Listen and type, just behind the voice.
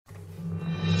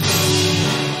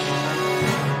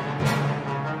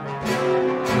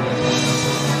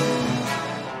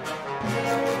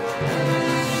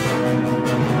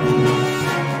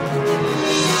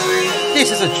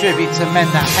tribute to men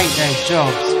that hate their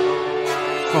jobs,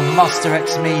 from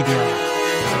Musterxmedia,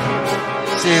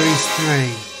 Series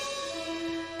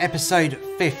 3, Episode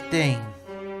 15,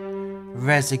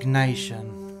 Resignation.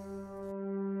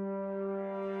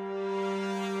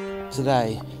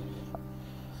 Today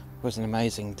was an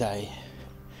amazing day.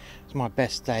 It's my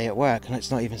best day at work and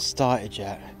it's not even started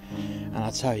yet, and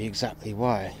I'll tell you exactly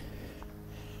why.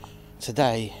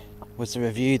 Today was the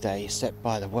review day set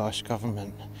by the Welsh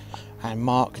Government, and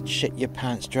Mark Shit Your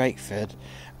Pants Drakeford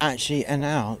actually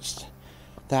announced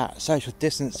that social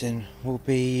distancing will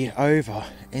be over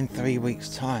in 3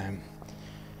 weeks' time,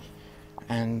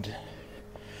 and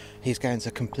he's going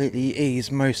to completely ease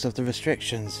most of the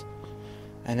restrictions.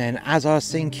 And then as I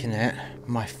was thinking it,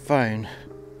 my phone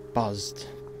buzzed.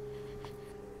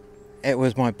 It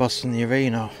was my boss from the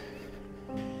arena.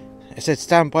 It said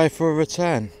stand by for a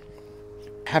return.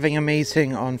 Having a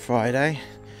meeting on Friday,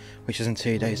 which is in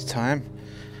 2 days' time,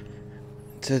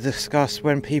 to discuss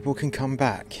when people can come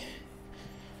back.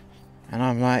 And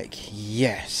I'm like,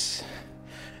 yes.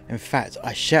 In fact,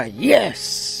 I shout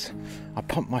yes. I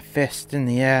pump my fist in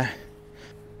the air.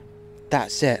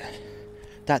 That's it.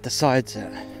 That decides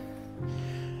it.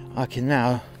 I can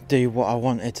now do what I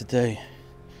wanted to do.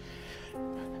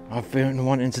 I've been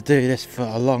wanting to do this for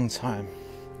a long time.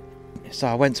 So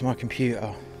I went to my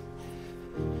computer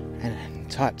and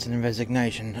typed in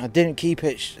resignation. I didn't keep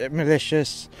it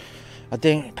malicious. I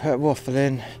didn't put waffle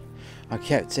in. I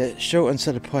kept it short and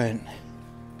to the point.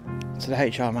 To the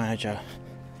HR manager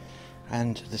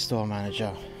and the store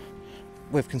manager,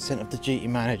 with consent of the duty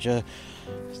manager,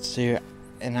 to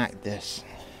enact this.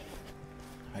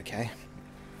 Okay.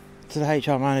 To the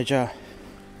HR manager,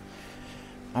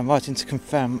 I'm writing to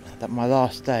confirm that my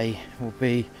last day will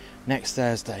be next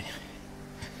Thursday,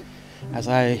 as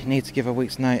I need to give a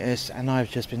week's notice, and I've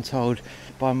just been told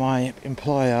by my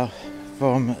employer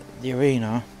from the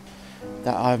arena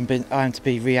that I'm to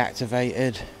be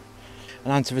reactivated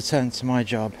and I'm to return to my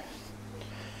job.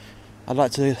 I'd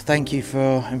like to thank you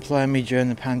for employing me during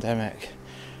the pandemic.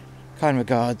 Kind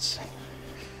regards.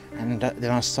 And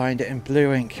then I signed it in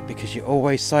blue ink, because you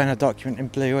always sign a document in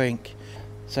blue ink.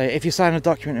 So if you sign a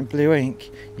document in blue ink,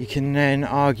 you can then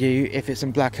argue, if it's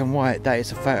in black and white, that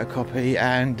it's a photocopy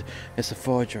and it's a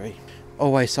forgery.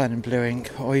 Always sign in blue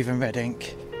ink, or even red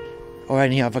ink, or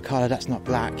any other colour that's not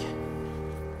black.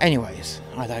 Anyways,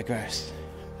 I digress.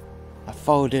 I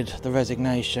folded the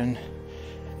resignation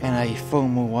in a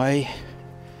formal way,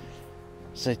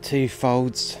 so 2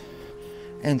 folds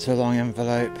into a long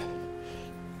envelope.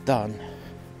 Done.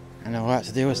 And all I had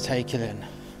to do was take it in.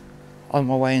 On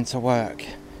my way into work,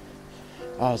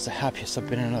 I was the happiest I've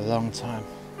been in a long time.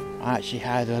 I actually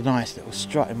had a nice little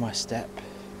strut in my step,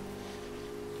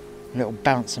 a little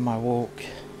bounce in my walk,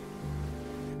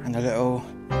 and a little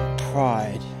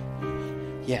pride.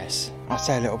 Yes, I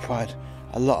say a little pride,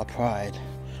 a lot of pride.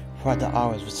 Pride that I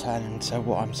was returning to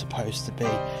what I'm supposed to be,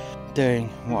 doing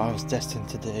what I was destined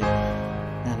to do.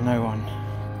 And no one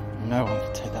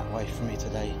could take that away from me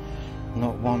today.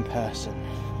 Not one person.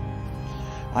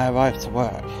 I arrived to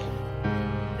work,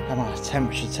 had my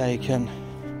temperature taken.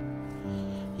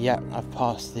 Yep, I've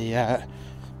passed the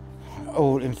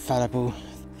all infallible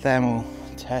thermal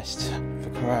test for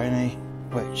corona,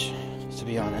 which, to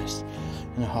be honest,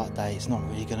 in a hot day it's not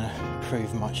really going to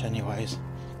prove much anyways.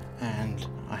 And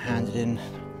I handed in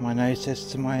my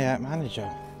notice to my manager.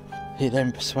 He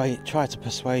then tried to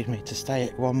persuade me to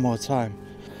stay one more time.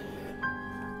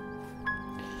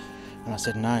 And I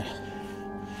said, no,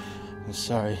 I'm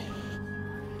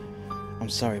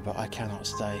sorry, but I cannot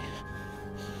stay.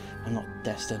 I'm not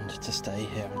destined to stay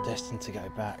here, I'm destined to go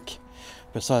back.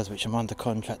 Besides which, I'm under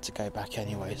contract to go back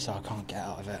anyway, so I can't get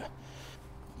out of it.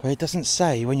 But it doesn't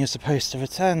say when you're supposed to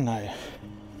return though.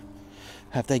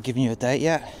 Have they given you a date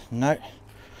yet? No.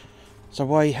 So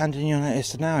why are you handing your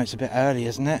notice now? It's a bit early,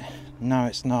 isn't it? No,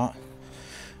 it's not.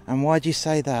 And why do you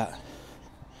say that?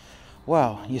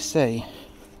 Well, you see,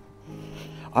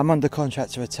 I'm under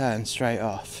contract to return straight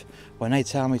off. When they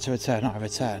tell me to return, I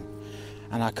return.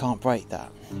 And I can't break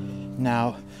that.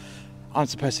 Now, I'm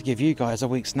supposed to give you guys a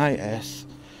week's notice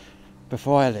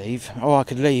before I leave, or I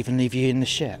could leave and leave you in the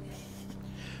shit.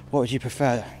 What would you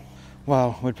prefer?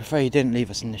 Well, we'd prefer you didn't leave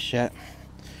us in the shit.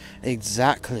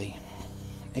 Exactly.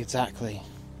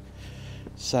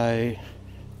 So,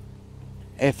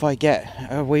 if I get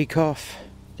a week off,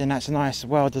 then that's a nice,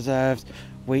 well-deserved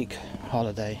week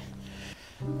holiday.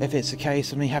 If it's a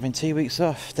case of me having 2 weeks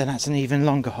off, then that's an even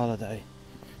longer holiday.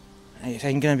 It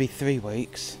ain't going to be 3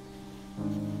 weeks,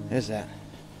 is it?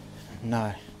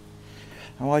 No.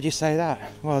 And why do you say that?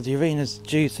 Well, the arena's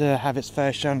due to have its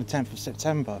first show on the 10th of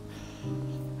September.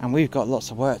 and we've got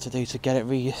lots of work to do to get it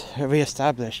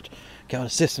re-established, get all the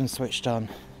systems switched on.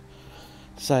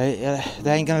 So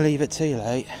they ain't going to leave it too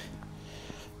late.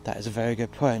 That is a very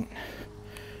good point.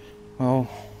 Well,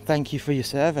 thank you for your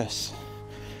service.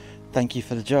 Thank you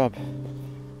for the job.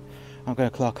 I'm going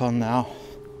to clock on now.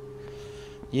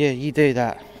 Yeah, you do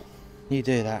that. You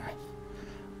do that.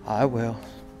 I will.